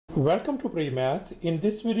Welcome to Premath. In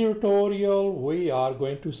this video tutorial, we are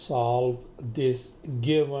going to solve this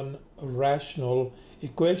given rational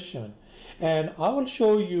equation. And I will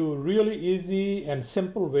show you really easy and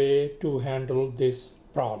simple way to handle this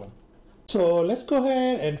problem. So let's go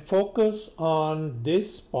ahead and focus on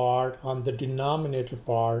this part, on the denominator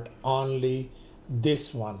part, only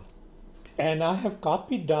this one. And I have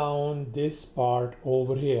copied down this part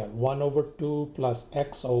over here, 1 over 2 plus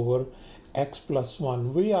x over x plus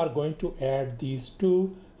 1. We are going to add these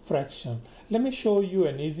two fractions. Let me show you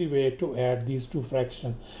an easy way to add these two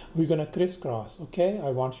fractions. We're going to crisscross, okay? I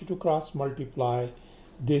want you to cross multiply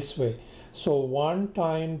this way. So 1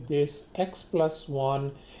 times this x plus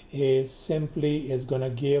 1 is going to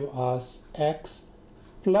give us x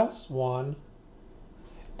plus 1.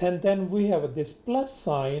 And then we have this plus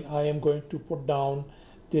sign. I am going to put down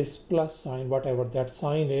this plus sign, whatever that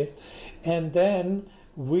sign is. And then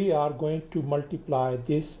we are going to multiply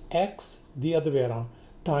this x the other way around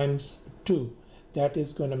times 2. That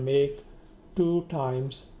is going to make 2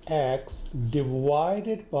 times x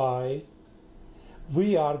divided by,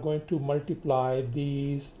 we are going to multiply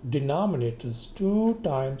these denominators, 2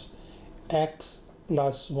 times x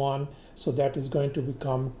plus 1. So that is going to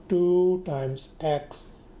become 2 times x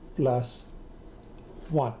plus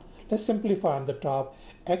 1. Let's simplify on the top.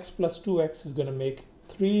 X plus 2x is going to make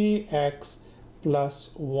 3x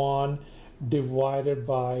plus 1 divided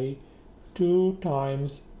by 2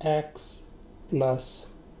 times x plus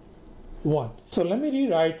 1. So let me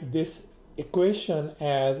rewrite this equation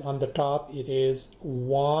as on the top it is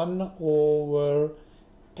 1 over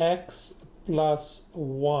x plus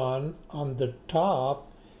 1 on the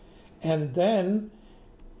top, and then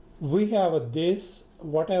we have this,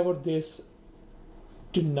 whatever this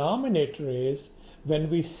denominator is.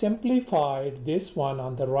 When we simplified this one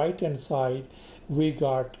on the right hand side, we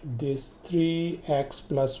got this 3x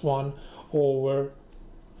plus 1 over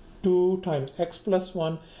 2 times x plus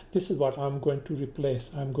 1. This is what I'm going to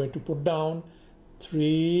replace. I'm going to put down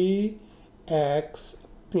 3x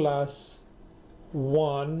plus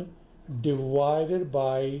 1 divided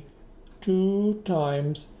by 2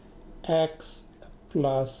 times x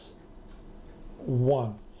plus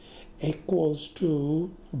 1 equals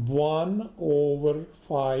to 1 over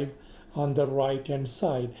 5 on the right hand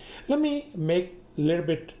side. Let me make a little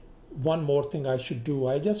bit one more thing I should do.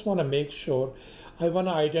 I just want to make sure, I want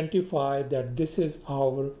to identify that this is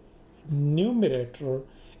our numerator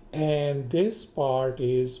and this part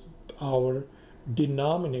is our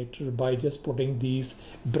denominator by just putting these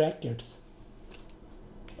brackets.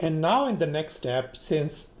 And now in the next step,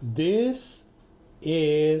 since this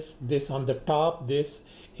is this on the top, this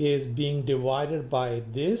is being divided by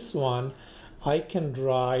this one, I can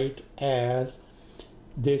write as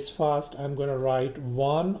this. First I'm going to write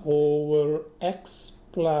 1 over x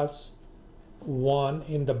plus 1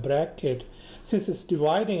 in the bracket. Since it's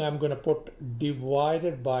dividing, I'm going to put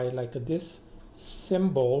divided by like this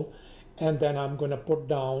symbol, and then I'm going to put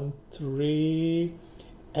down 3x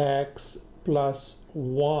plus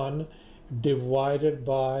 1 divided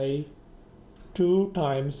by 2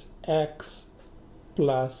 times x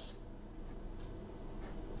plus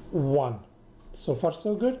 1. So far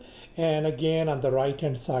so good. And again on the right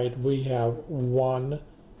hand side we have 1/5.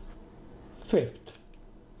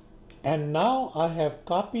 And now I have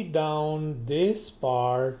copied down this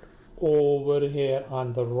part over here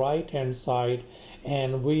on the right hand side,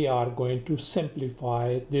 and we are going to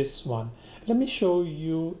simplify this one. Let me show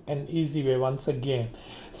you an easy way once again.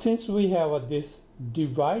 Since we have this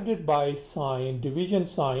divided by sign, division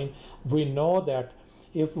sign, we know that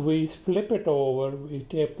if we flip it over, we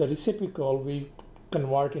take the reciprocal, we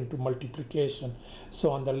convert into multiplication. So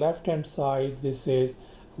on the left hand side this is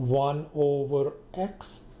 1 over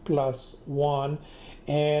x plus 1,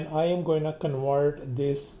 and I am going to convert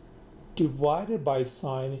this divided by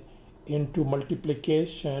sign into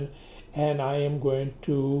multiplication, and I am going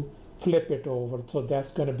to flip it over. So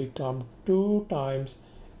that's going to become 2 times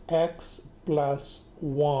x plus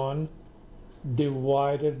 1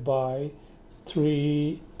 divided by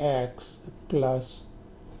 3x plus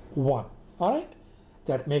 1. All right,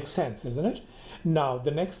 that makes sense, isn't it? Now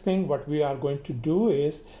the next thing what we are going to do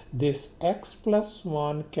is this x plus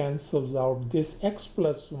 1 cancels out this x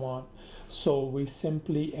plus 1, so we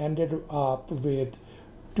simply ended up with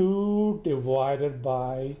 2 divided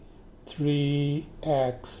by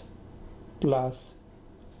 3x plus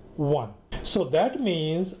 1. So that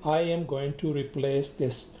means I am going to replace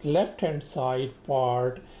this left hand side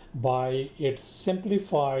part by its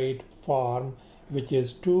simplified form, which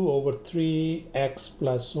is 2 over 3x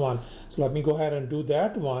plus 1. So let me go ahead and do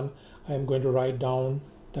that one. I'm going to write down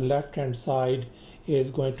the left hand side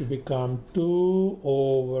is going to become 2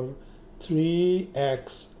 over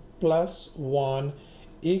 3x plus 1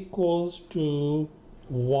 equals to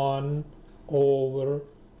 1 over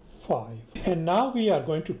 5. And now we are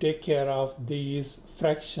going to take care of these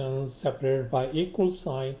fractions separated by equal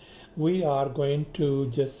sign. We are going to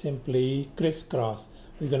just simply crisscross.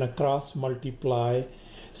 We're going to cross multiply.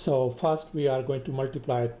 So first we are going to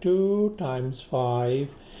multiply 2 times 5.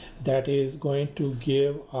 That is going to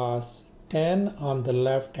give us 10 on the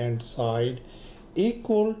left hand side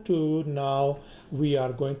equal to, now we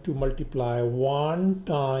are going to multiply 1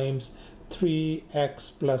 times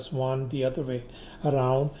 3x plus 1 the other way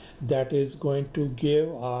around. That is going to give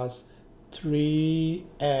us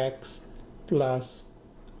 3x plus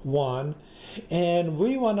 1. And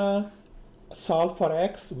we want to solve for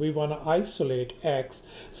x, we want to isolate x.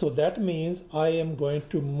 So that means I am going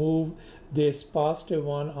to move this positive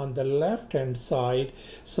one on the left hand side.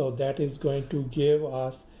 So that is going to give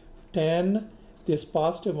us 10. This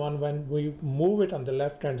positive one, when we move it on the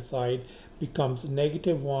left hand side, becomes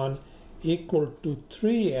negative 1 equal to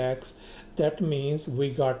 3x. That means we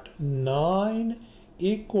got 9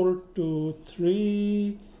 equal to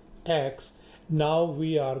 3x. Now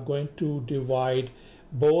we are going to divide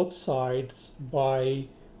both sides by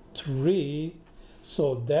 3.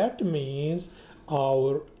 So that means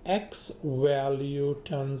our x value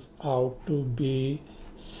turns out to be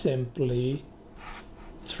simply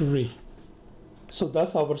 3. So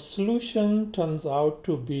thus our solution turns out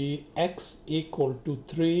to be x equal to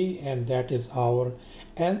 3, and that is our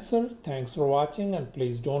answer. Thanks for watching, and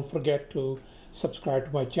please don't forget to subscribe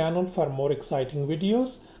to my channel for more exciting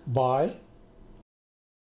videos. Bye.